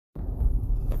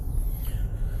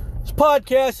This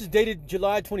podcast is dated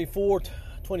July 24th,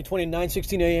 2020,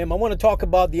 9:16 a.m. I want to talk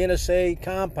about the NSA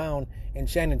compound in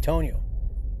San Antonio.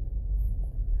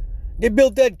 They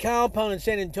built that compound in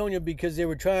San Antonio because they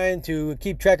were trying to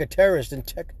keep track of terrorists in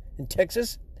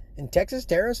Texas. In Texas?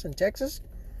 Terrorists in Texas?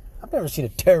 I've never seen a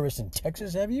terrorist in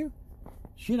Texas, have you?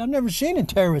 Shit, I've never seen a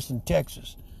terrorist in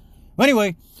Texas.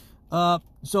 Anyway,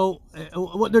 so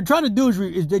what they're trying to do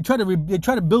is they try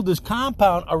to build this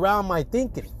compound around my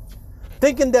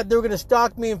thinking that they were going to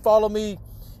stalk me and follow me,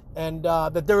 and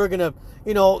that they were going to,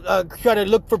 try to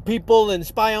look for people and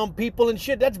spy on people and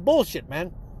shit. That's bullshit,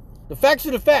 man. The facts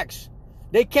are the facts.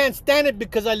 They can't stand it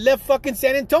because I left fucking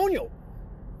San Antonio,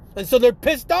 and so they're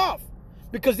pissed off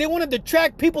because they wanted to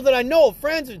track people that I know,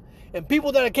 friends and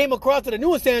people that I came across that I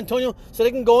knew in San Antonio, so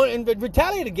they can go in and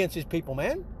retaliate against these people,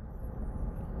 man.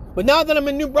 But now that I'm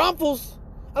in New Braunfels,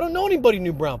 I don't know anybody in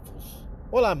New Braunfels.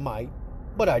 Well, I might,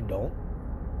 but I don't.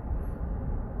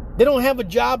 They don't have a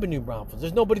job in New Braunfels.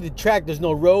 There's nobody to track. There's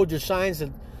no roads or signs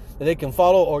that they can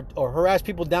follow or harass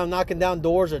people down, knocking down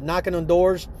doors or knocking on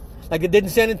doors like it did in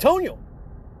San Antonio.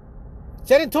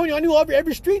 San Antonio, I knew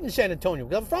every street in San Antonio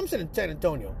because I'm from San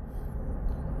Antonio.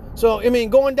 So, I mean,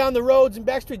 going down the roads and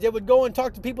back streets, they would go and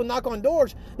talk to people, knock on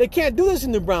doors. They can't do this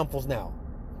in New Braunfels now.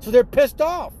 So they're pissed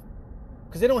off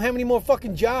because they don't have any more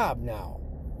fucking job now.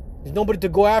 There's nobody to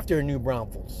go after in New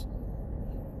Braunfels.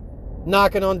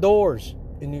 Knocking on doors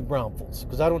in New Braunfels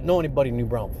because I don't know anybody in New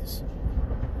Braunfels.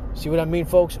 See what I mean,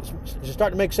 folks? Is it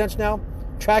starting to make sense now?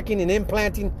 Tracking and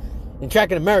implanting and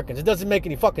tracking Americans. It doesn't make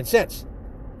any fucking sense.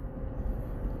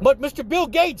 But Mr. Bill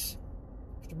Gates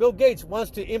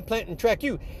wants to implant and track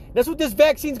you. That's what this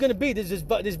vaccine's going to be. This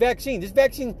vaccine,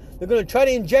 they're going to try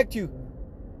to inject you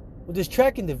with this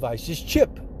tracking device, this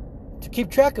chip, to keep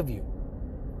track of you.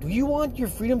 Do you want your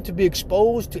freedom to be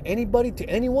exposed to anybody, to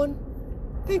anyone?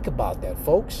 Think about that,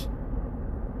 folks.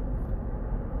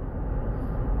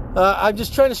 I'm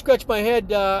just trying to scratch my head.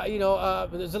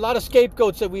 There's a lot of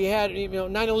scapegoats that we had.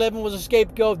 9/11 was a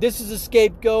scapegoat. This is a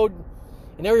scapegoat.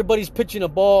 And everybody's pitching a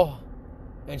ball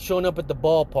and showing up at the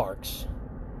ballparks.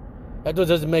 That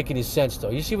doesn't make any sense,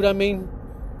 though. You see what I mean?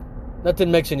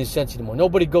 Nothing makes any sense anymore.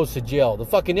 Nobody goes to jail. The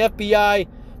fucking FBI,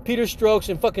 Peter Strzokes,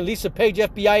 and fucking Lisa Page,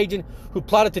 FBI agent who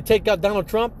plotted to take out Donald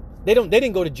Trump, they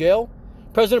didn't go to jail.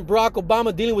 President Barack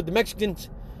Obama dealing with the Mexicans,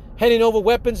 handing over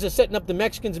weapons and setting up the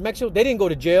Mexicans in Mexico, they didn't go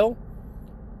to jail.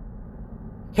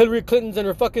 Hillary Clinton's and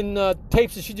her fucking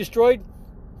tapes that she destroyed,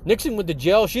 Nixon went to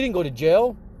jail. She didn't go to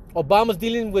jail. Obama's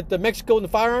dealing with Mexico and the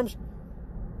firearms,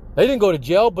 they didn't go to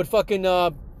jail. But fucking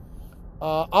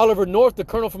Oliver North, the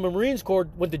colonel from the Marines Corps,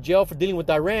 went to jail for dealing with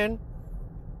Iran.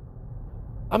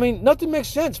 I mean, nothing makes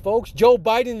sense, folks. Joe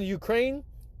Biden in Ukraine,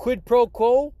 quid pro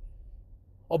quo.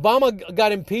 Obama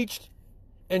got impeached,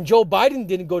 and Joe Biden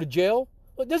didn't go to jail.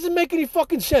 It doesn't make any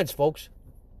fucking sense, folks.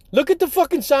 Look at the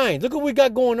fucking signs. Look what we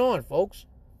got going on, folks.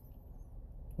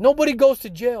 Nobody goes to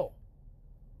jail.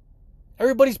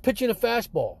 Everybody's pitching a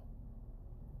fastball.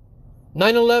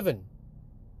 9/11.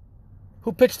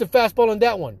 Who pitched the fastball on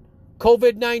that one?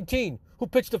 COVID-19. Who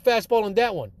pitched the fastball on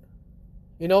that one?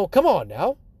 Come on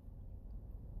now.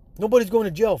 Nobody's going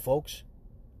to jail, folks.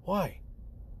 Why?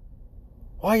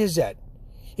 Why is that?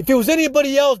 If it was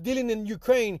anybody else dealing in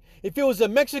Ukraine, if it was a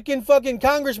Mexican fucking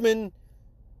congressman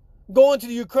going to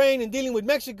the Ukraine and dealing with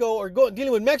Mexico, or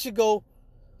dealing with Mexico,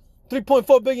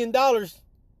 $3.4 billion,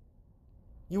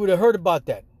 you would have heard about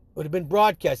that. It would have been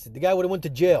broadcasted. The guy would have went to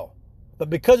jail. But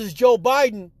because it's Joe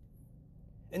Biden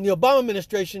and the Obama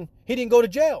administration, he didn't go to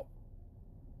jail.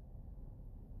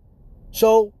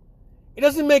 So, it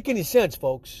doesn't make any sense,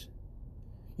 folks.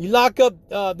 You lock up,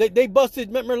 they busted,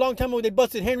 remember a long time ago they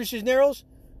busted Henry Cisneros?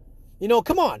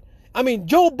 Come on. I mean,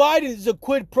 Joe Biden is a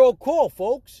quid pro quo,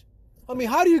 folks. I mean,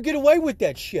 how do you get away with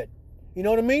that shit? You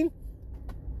know what I mean?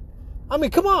 I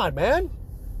mean, come on, man.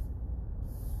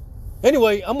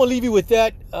 Anyway, I'm going to leave you with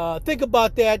that. Think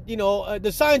about that.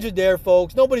 The signs are there,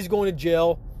 folks. Nobody's going to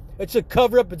jail. It's a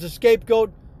cover-up. It's a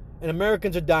scapegoat. And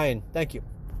Americans are dying. Thank you.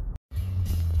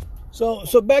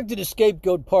 So back to the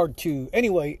scapegoat part 2.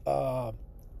 Anyway,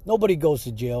 nobody goes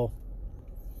to jail.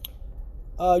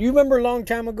 You remember a long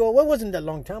time ago? Well, it wasn't that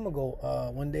long time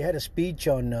ago when they had a speech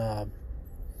on...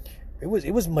 It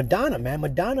was Madonna, man.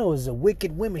 Madonna was a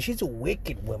wicked woman. She's a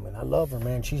wicked woman. I love her,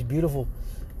 man. She's beautiful.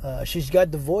 She's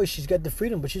got the voice, she's got the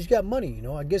freedom, but she's got money.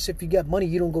 I guess if you got money,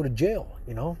 you don't go to jail.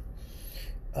 They were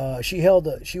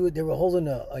holding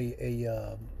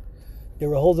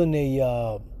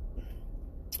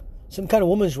some kind of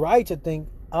women's rights, I think,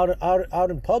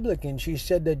 out in public, and she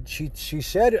said that she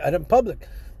said it in public,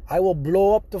 I will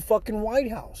blow up the fucking White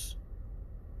House.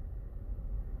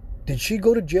 Did she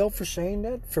go to jail for saying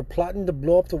that? For plotting to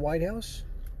blow up the White House?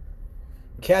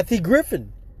 Kathy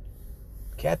Griffin.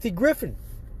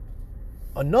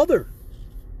 Another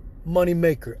money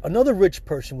maker. Another rich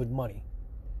person with money.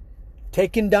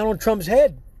 Taking Donald Trump's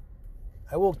head.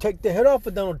 I will take the head off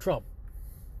of Donald Trump.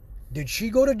 Did she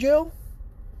go to jail?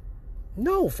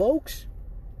 No, folks.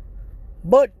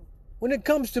 But when it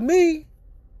comes to me,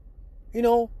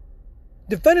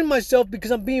 defending myself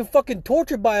because I'm being fucking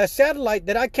tortured by a satellite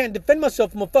that I can't defend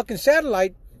myself from a fucking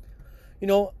satellite,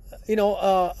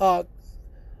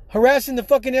 harassing the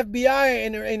fucking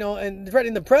FBI and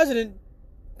threatening the President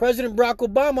Barack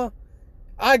Obama,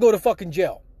 I go to fucking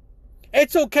jail.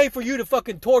 It's okay for you to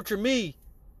fucking torture me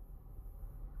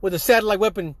with a satellite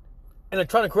weapon and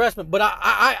electronic harassment, but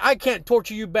I can't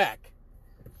torture you back.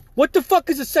 What the fuck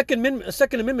is a Second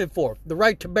Amendment for? The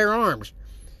right to bear arms.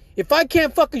 If I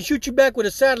can't fucking shoot you back with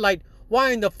a satellite,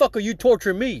 why in the fuck are you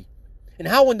torturing me? And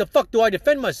how in the fuck do I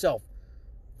defend myself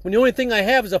when the only thing I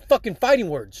have is a fucking fighting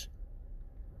words?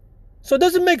 So it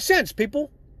doesn't make sense,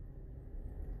 people.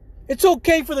 It's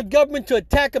okay for the government to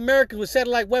attack Americans with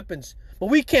satellite weapons, but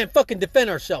we can't fucking defend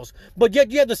ourselves. But yet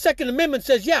you have the Second Amendment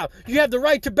says, yeah, you have the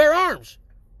right to bear arms.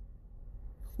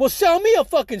 Well, sell me a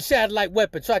fucking satellite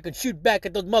weapon so I can shoot back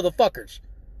at those motherfuckers.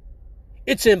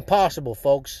 It's impossible,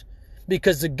 folks,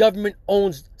 because the government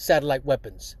owns satellite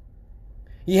weapons.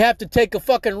 You have to take a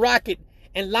fucking rocket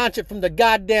and launch it from the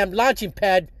goddamn launching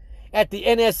pad at the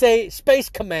NSA Space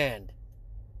Command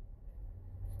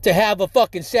to have a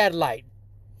fucking satellite.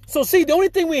 So see, the only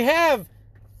thing we have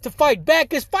to fight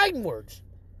back is fighting words.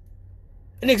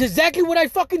 And it's exactly what I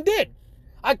fucking did.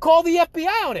 I called the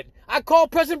FBI on it. I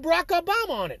called President Barack Obama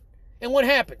on it. And what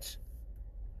happens?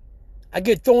 I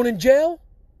get thrown in jail.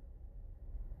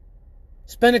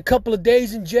 Spend a couple of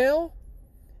days in jail.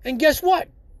 And guess what?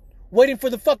 Waiting for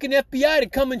the fucking FBI to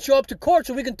come and show up to court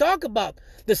so we can talk about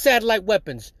the satellite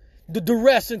weapons, the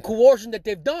duress and coercion that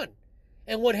they've done.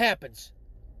 And what happens?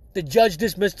 The judge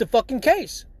dismissed the fucking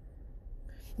case.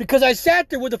 Because I sat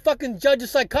there with the fucking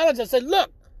judge's psychologist. I said,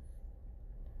 look,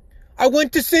 I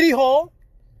went to City Hall.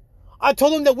 I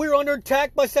told them that we were under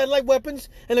attack by satellite weapons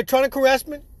and electronic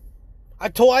harassment. I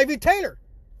told Ivy Taylor.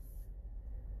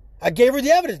 I gave her the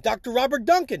evidence. Dr. Robert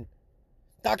Duncan.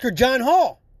 Dr. John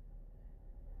Hall.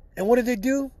 And what did they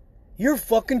do? You're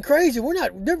fucking crazy.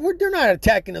 They're not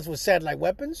attacking us with satellite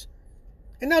weapons.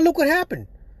 And now look what happened.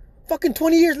 Fucking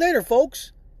 20 years later,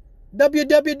 folks.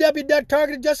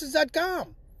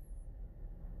 www.targetedjustice.com.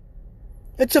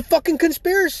 It's a fucking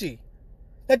conspiracy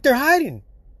that they're hiding.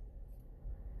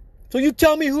 So you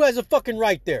tell me who has a fucking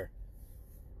right there.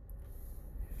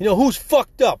 Who's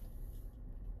fucked up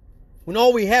when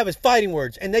all we have is fighting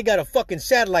words and they got a fucking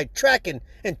satellite tracking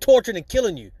and torturing and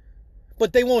killing you.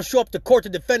 But they won't show up to court to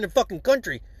defend their fucking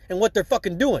country and what they're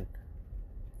fucking doing.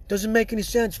 Doesn't make any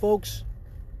sense, folks.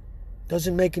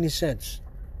 Doesn't make any sense.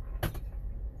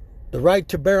 The right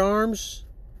to bear arms,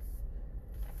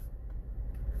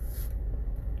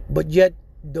 but yet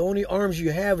the only arms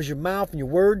you have is your mouth and your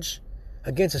words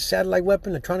against a satellite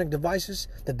weapon, electronic devices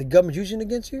that the government's using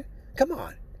against you? Come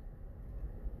on.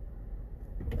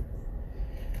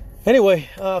 Anyway,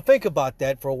 think about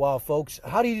that for a while, folks.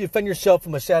 How do you defend yourself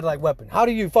from a satellite weapon? How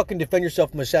do you fucking defend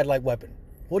yourself from a satellite weapon?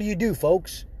 What do you do,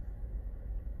 folks?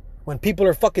 When people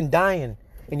are fucking dying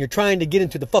and you're trying to get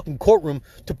into the fucking courtroom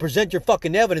to present your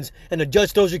fucking evidence and the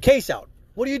judge throws your case out.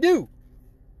 What do?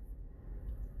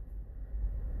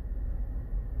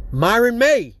 Myron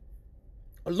May,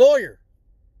 a lawyer,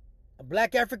 a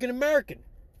black African American.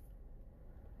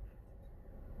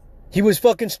 He was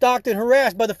fucking stalked and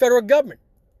harassed by the federal government.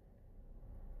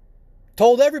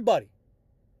 Told everybody,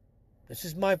 this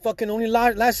is my fucking only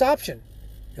last option.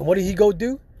 And what did he go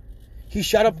do? He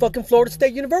shot up fucking Florida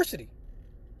State University.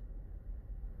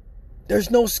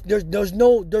 There's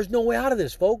no way out of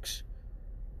this, folks.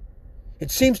 It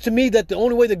seems to me that the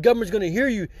only way the government's going to hear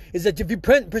you is that if you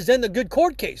present a good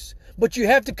court case. But you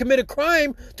have to commit a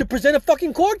crime to present a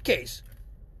fucking court case.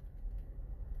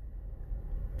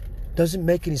 Doesn't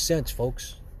make any sense,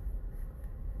 folks.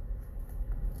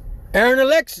 Aaron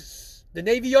Alexis, the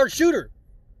Navy Yard shooter,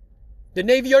 the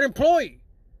Navy Yard employee,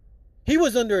 he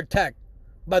was under attack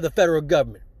by the federal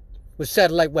government with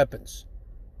satellite weapons.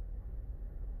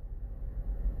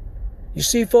 You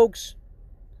see, folks,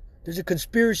 there's a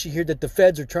conspiracy here that the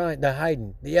feds are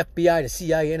hiding. The FBI, the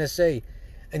CIA, NSA,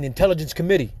 and the Intelligence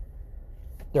Committee.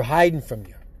 They're hiding from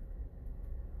you.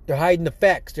 They're hiding the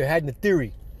facts. They're hiding the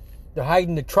theory. They're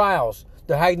hiding the trials.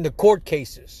 They're hiding the court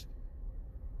cases.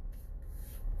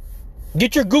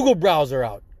 Get your Google browser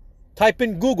out. Type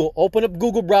in Google. Open up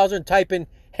Google browser and type in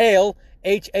Hale,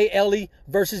 Hale,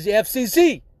 versus the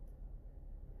FCC.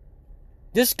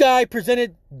 This guy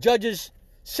presented judges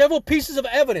several pieces of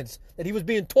evidence that he was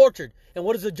being tortured. And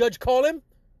what does the judge call him?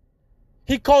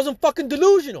 He calls him fucking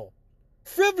delusional,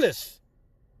 frivolous.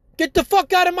 Get the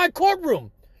fuck out of my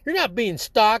courtroom. You're not being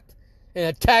stalked and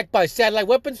attacked by satellite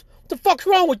weapons. What the fuck's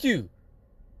wrong with you?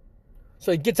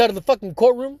 So he gets out of the fucking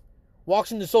courtroom,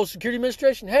 walks into the Social Security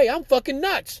Administration. Hey, I'm fucking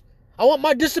nuts. I want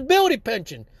my disability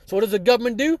pension. So what does the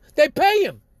government do? They pay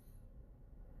him.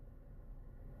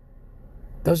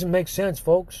 Doesn't make sense,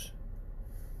 folks.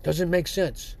 Doesn't make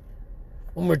sense.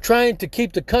 When we're trying to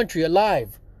keep the country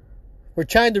alive, we're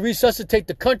trying to resuscitate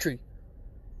the country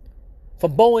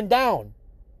from bowing down.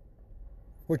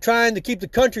 We're trying to keep the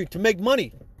country to make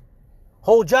money,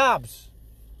 hold jobs.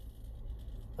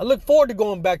 I look forward to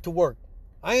going back to work.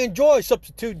 I enjoy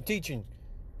substituting teaching,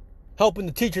 helping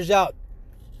the teachers out,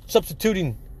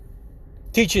 substituting,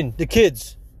 teaching the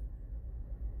kids.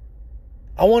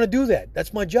 I want to do that.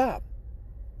 That's my job.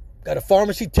 Got a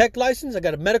pharmacy tech license, I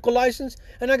got a medical license,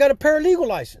 and I got a paralegal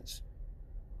license.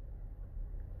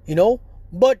 You know,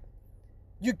 but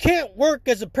you can't work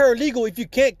as a paralegal if you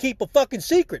can't keep a fucking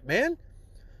secret, man.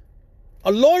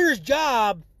 A lawyer's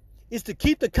job is to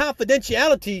keep the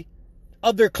confidentiality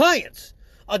of their clients.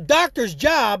 A doctor's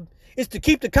job is to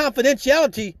keep the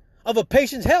confidentiality of a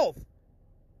patient's health.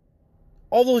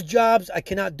 All those jobs I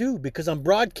cannot do because I'm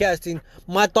broadcasting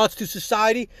my thoughts to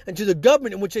society and to the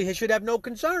government in which they should have no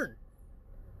concern.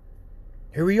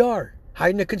 Here we are,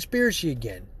 hiding a conspiracy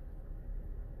again.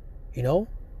 You know?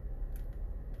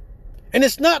 And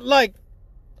it's not like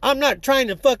I'm not trying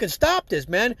to fucking stop this,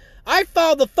 man. I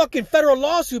filed the fucking federal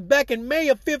lawsuit back in May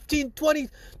of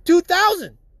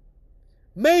 2000.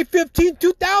 May 15,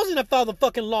 2000, I filed the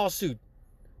fucking lawsuit.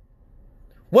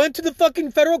 Went to the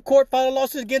fucking federal court, filed a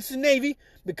lawsuit against the Navy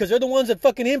because they're the ones that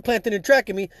fucking implanted and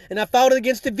tracking me, and I filed it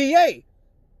against the VA.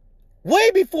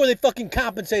 Way before they fucking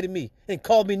compensated me and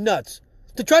called me nuts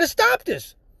to try to stop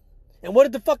this. And what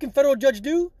did the fucking federal judge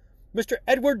do? Mr.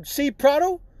 Edward C.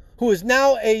 Prado, who is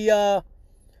now a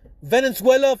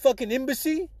Venezuela fucking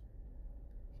embassy,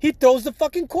 he throws the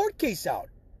fucking court case out.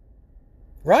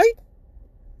 Right?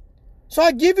 So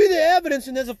I give you the evidence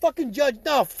and there's a fucking judge.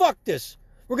 No, fuck this.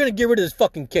 We're going to get rid of this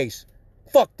fucking case.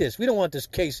 Fuck this. We don't want this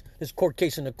case, this court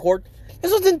case in the court.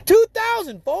 This was in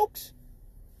 2000, folks.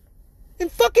 In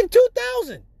fucking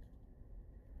 2000.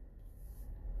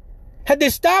 Had they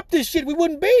stopped this shit, we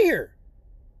wouldn't be here.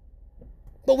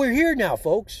 But we're here now,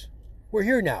 folks. We're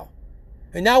here now.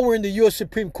 And now we're in the U.S.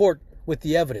 Supreme Court with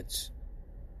the evidence.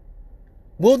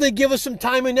 Will they give us some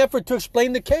time and effort to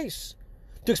explain the case?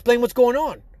 To explain what's going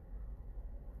on?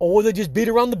 Or will they just beat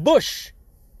around the bush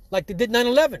like they did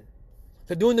 9/11?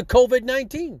 They're doing the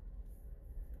COVID-19.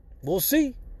 We'll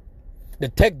see. The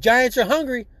tech giants are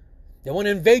hungry. They want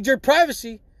to invade your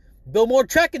privacy, build more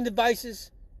tracking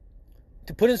devices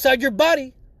to put inside your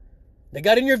body. They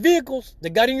got in your vehicles.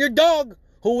 They got in your dog.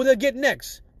 Who will they get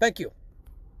next? Thank you.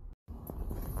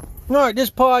 All right, this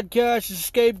podcast is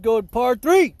Scapegoat Part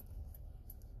 3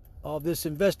 of this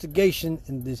investigation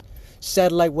in this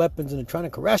satellite weapons and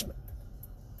electronic harassment.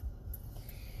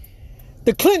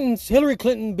 The Clintons, Hillary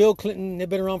Clinton, Bill Clinton, they've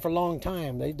been around for a long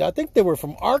time. I think they were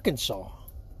from Arkansas.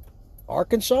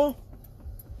 Arkansas?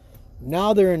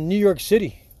 Now they're in New York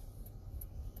City.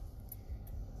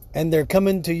 And they're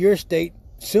coming to your state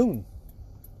soon.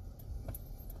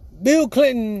 Bill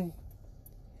Clinton,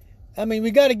 I mean, we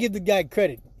got to give the guy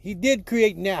credit. He did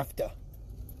create NAFTA.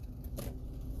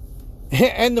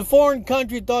 And the foreign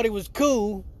country thought it was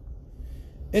cool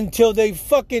until they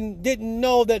fucking didn't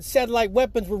know that satellite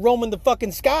weapons were roaming the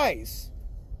fucking skies.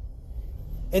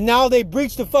 And now they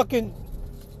breached the fucking...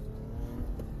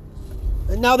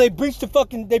 And now they breached the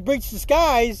fucking... They breached the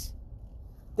skies.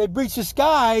 They breached the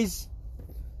skies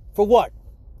for what?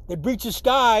 They breached the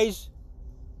skies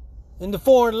in the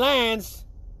foreign lands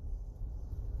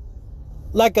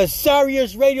like a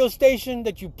Sirius radio station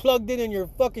that you plugged in your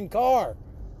fucking car.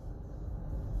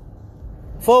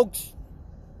 Folks,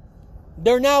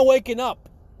 they're now waking up.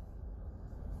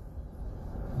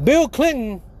 Bill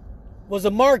Clinton was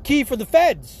a marquee for the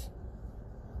feds.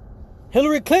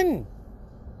 Hillary Clinton,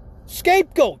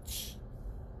 scapegoats.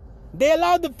 They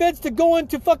allowed the feds to go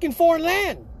into fucking foreign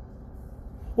land.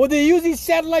 Well, they use these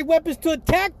satellite weapons to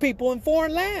attack people in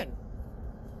foreign land.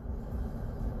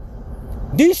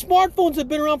 These smartphones have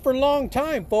been around for a long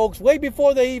time, folks, way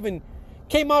before they even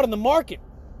came out on the market.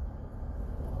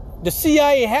 The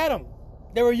CIA had them.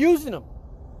 They were using them.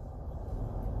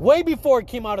 Way before it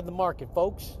came out of the market,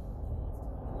 folks.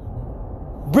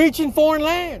 Breaching foreign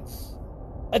lands.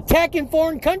 Attacking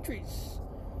foreign countries.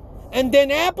 And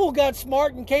then Apple got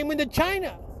smart and came into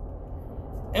China.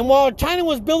 And while China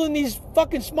was building these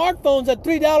fucking smartphones at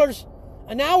 $3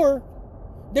 an hour,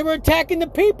 they were attacking the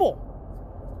people.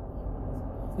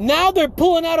 Now they're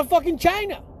pulling out of fucking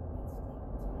China.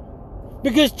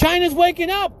 Because China's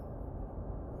waking up.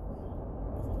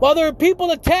 While there are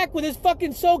people attacked with this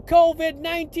fucking so-called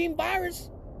COVID-19 virus.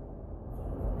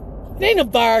 It ain't a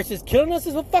virus that's killing us,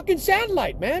 it's a fucking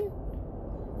satellite, man.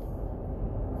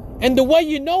 And the way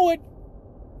you know it,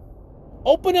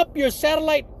 open up your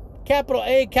satellite capital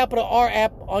A, capital R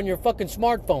app on your fucking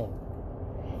smartphone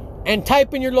and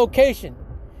type in your location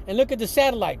and look at the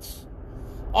satellites.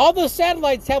 All the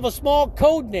satellites have a small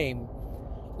code name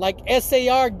like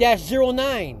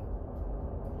SAR-09.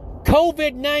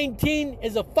 COVID-19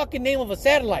 is a fucking name of a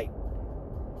satellite,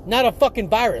 not a fucking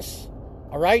virus.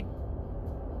 All right?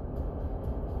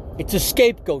 It's a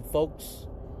scapegoat, folks.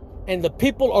 And the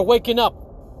people are waking up.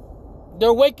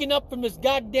 They're waking up from this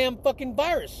goddamn fucking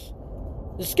virus.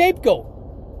 The scapegoat.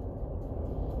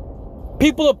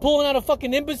 People are pulling out of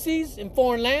fucking embassies in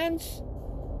foreign lands.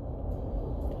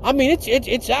 I mean,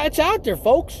 it's out there,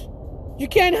 folks. You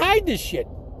can't hide this shit.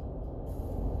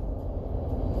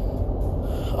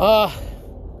 All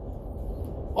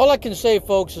I can say,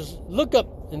 folks, is look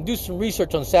up and do some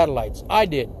research on satellites. I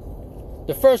did.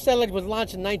 The first satellite was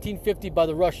launched in 1950 by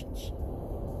the Russians.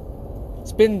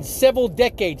 It's been several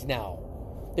decades now.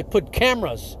 They put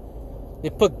cameras. They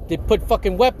put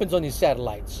fucking weapons on these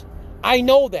satellites. I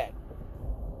know that.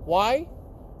 Why?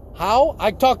 How? I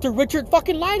talked to Richard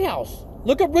fucking Lighthouse.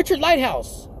 Look up Richard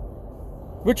Lighthouse.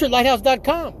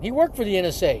 RichardLighthouse.com. He worked for the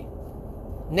NSA.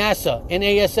 NASA,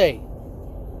 NASA.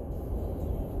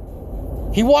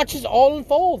 He watches all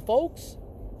unfold, folks.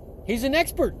 He's an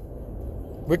expert.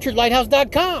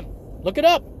 RichardLighthouse.com. Look it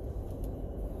up.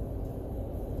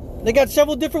 They got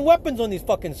several different weapons on these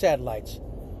fucking satellites.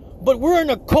 But we're in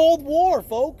a Cold War,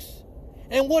 folks.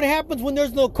 And what happens when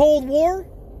there's no Cold War?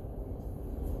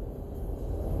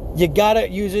 You gotta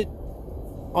use it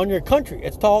on your country.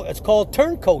 It's called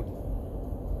turncoat.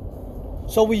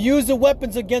 So we use the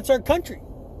weapons against our country.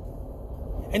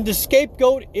 And the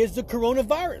scapegoat is the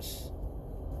coronavirus.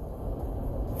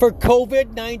 For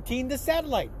COVID-19, the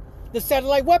satellite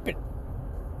weapon.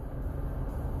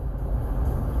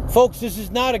 Folks, this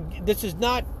is not,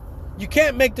 you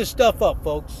can't make this stuff up,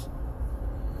 folks.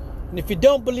 And if you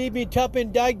don't believe me, type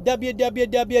in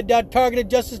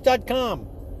www.targetedjustice.com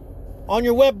on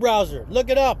your web browser. Look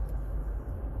it up.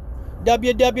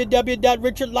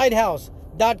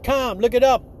 www.richardlighthouse.com. Look it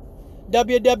up.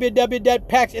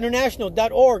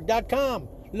 www.paxinternational.org.com.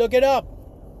 Look it up.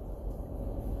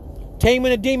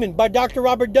 Taming a Demon by Dr.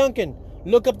 Robert Duncan.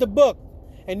 Look up the book.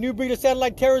 And New Breed of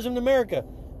Satellite Terrorism in America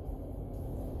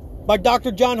by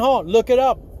Dr. John Hall. Look it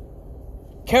up.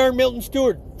 Karen Milton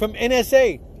Stewart from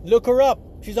NSA. Look her up.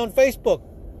 She's on Facebook.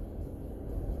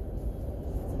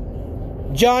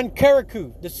 John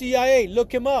Carrico, the CIA.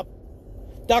 Look him up.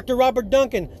 Dr. Robert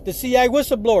Duncan, the CIA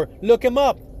whistleblower. Look him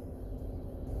up.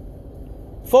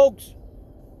 Folks,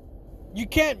 you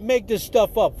can't make this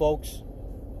stuff up, folks.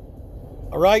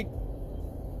 All right?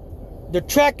 They're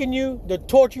tracking you. They're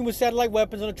torturing you with satellite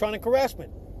weapons and electronic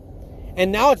harassment.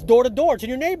 And now it's door to door. It's in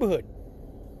your neighborhood.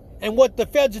 And what the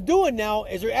feds are doing now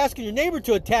is they're asking your neighbor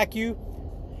to attack you.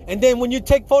 And then when you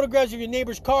take photographs of your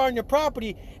neighbor's car and your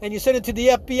property and you send it to the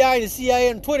FBI and the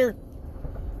CIA on Twitter,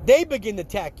 they begin to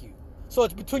attack you. So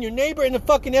it's between your neighbor and the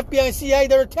fucking FBI and CIA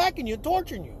that are attacking you and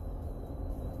torturing you.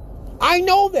 I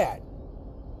know that.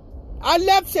 I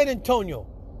left San Antonio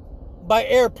by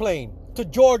airplane to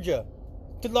Georgia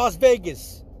to Las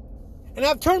Vegas. And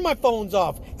I've turned my phones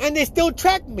off and they still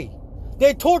track me.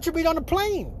 They torture me on a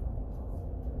plane.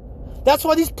 That's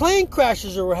why these plane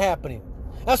crashes are happening.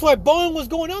 That's why Boeing was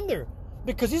going under.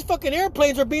 Because these fucking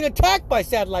airplanes are being attacked by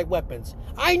satellite weapons.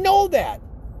 I know that.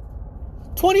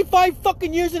 25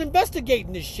 fucking years in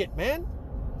investigating this shit, man.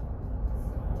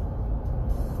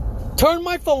 Turn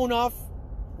my phone off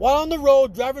while on the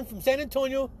road driving from San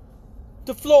Antonio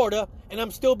to Florida and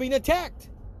I'm still being attacked.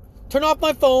 Turn off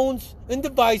my phones and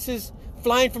devices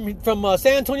flying from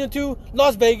San Antonio to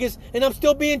Las Vegas and I'm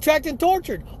still being tracked and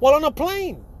tortured while on a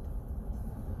plane.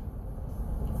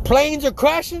 Planes are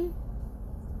crashing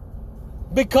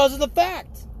because of the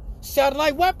fact.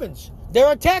 Satellite weapons.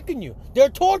 They're attacking you. They're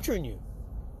torturing you.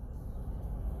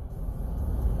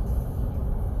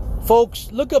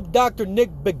 Folks, look up Dr.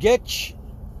 Nick Begich.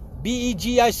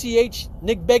 B-E-G-I-C-H.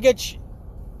 Nick Begich.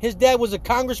 His dad was a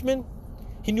congressman.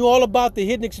 He knew all about the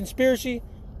Hidden conspiracy.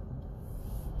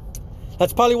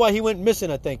 That's probably why he went missing,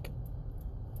 I think.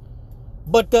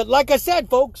 But like I said,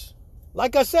 folks.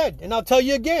 Like I said, and I'll tell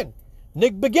you again.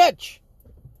 Nick Begich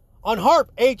on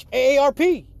HAARP,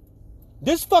 H-A-A-R-P.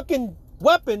 This fucking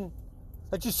weapon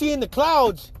that you see in the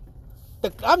clouds,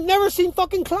 I've never seen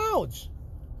fucking clouds.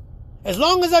 As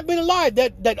long as I've been alive,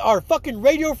 that are fucking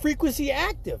radio frequency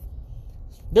active.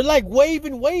 They're like wave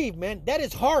and wave, man. That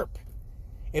is HAARP.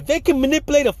 If they can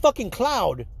manipulate a fucking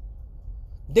cloud,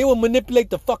 they will manipulate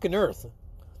the fucking earth.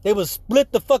 They will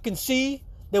split the fucking sea.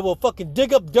 They will fucking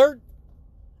dig up dirt.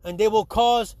 And they will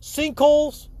cause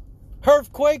sinkholes,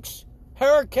 earthquakes,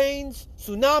 hurricanes,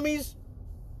 tsunamis.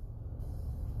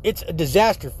 It's a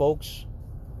disaster, folks,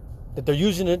 that they're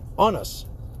using it on us.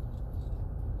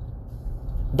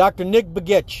 Dr. Nick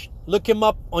Begich, look him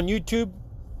up on YouTube.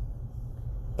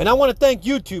 And I want to thank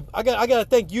YouTube. I got to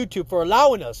thank YouTube for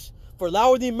allowing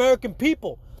the American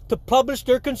people to publish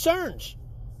their concerns.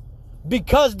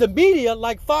 Because the media,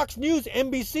 like Fox News,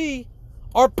 NBC,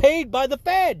 are paid by the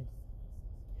Fed.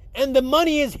 And the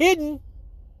money is hidden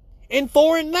in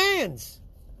foreign lands.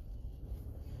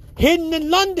 Hidden in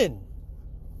London.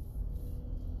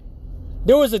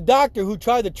 There was a doctor who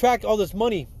tried to track all this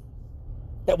money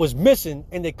that was missing,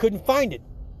 and they couldn't find it.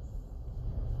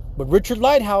 But Richard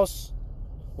Lighthouse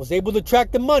was able to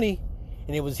track the money,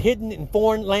 and it was hidden in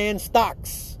foreign land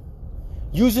stocks,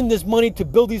 using this money to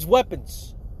build these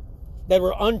weapons that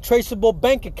were untraceable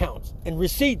bank accounts and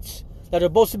receipts that are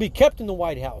supposed to be kept in the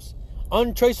White House.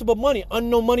 Untraceable money,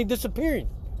 unknown money disappearing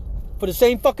for the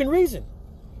same fucking reason.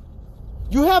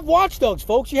 You have watchdogs,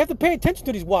 folks. You have to pay attention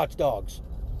to these watchdogs.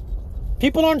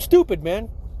 People aren't stupid, man.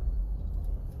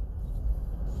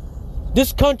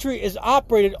 This country is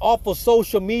operated off of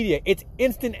social media. It's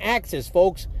instant access,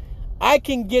 folks. I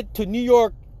can get to New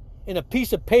York in a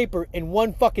piece of paper in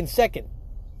 1 fucking second.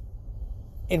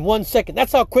 In 1 second.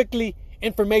 That's how quickly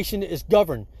information is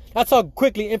governed. That's how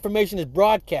quickly information is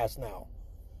broadcast now.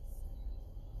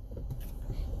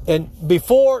 And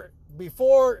before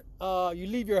you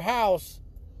leave your house,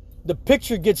 the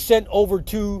picture gets sent over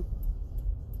to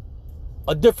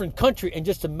a different country in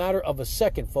just a matter of a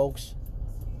second, folks.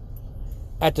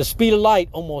 At the speed of light,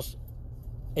 almost,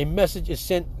 a message is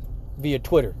sent via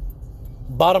Twitter.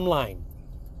 Bottom line.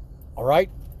 All right?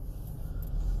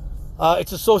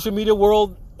 It's a social media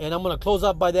world, and I'm going to close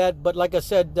out by that. But like I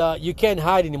said, you can't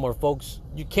hide anymore, folks.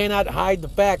 You cannot hide the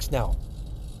facts now.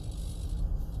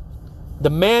 The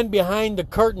man behind the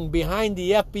curtain, behind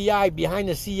the FBI, behind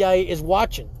the CIA is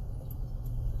watching.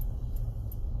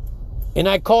 And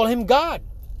I call him God.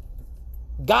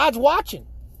 God's watching.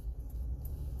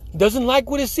 He doesn't like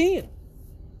what he's seeing.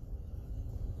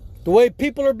 The way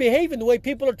people are behaving, the way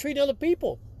people are treating other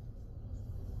people.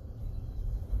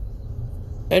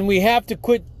 And we have to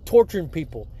quit torturing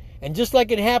people. And just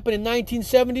like it happened in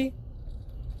 1970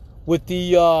 with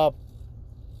the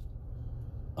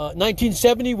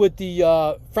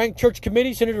Frank Church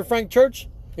Committee, Senator Frank Church,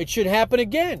 it should happen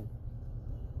again.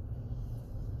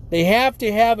 They have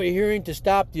to have a hearing to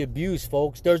stop the abuse,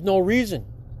 folks. There's no reason.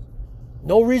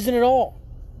 No reason at all.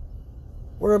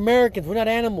 We're Americans. We're not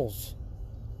animals.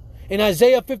 In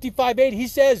Isaiah 55:8, he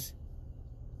says,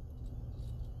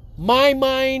 my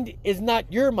mind is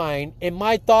not your mind, and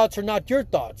my thoughts are not your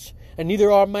thoughts, and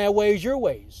neither are my ways your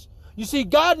ways. You see,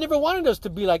 God never wanted us to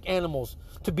be like animals,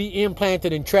 to be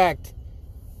implanted and tracked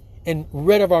and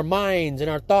rid of our minds and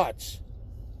our thoughts.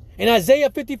 In Isaiah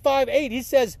 55:8, he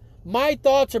says, my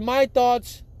thoughts are my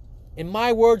thoughts, and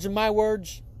my words are my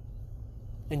words.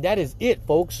 And that is it,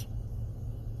 folks.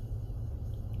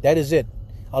 That is it.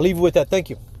 I'll leave you with that.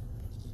 Thank you.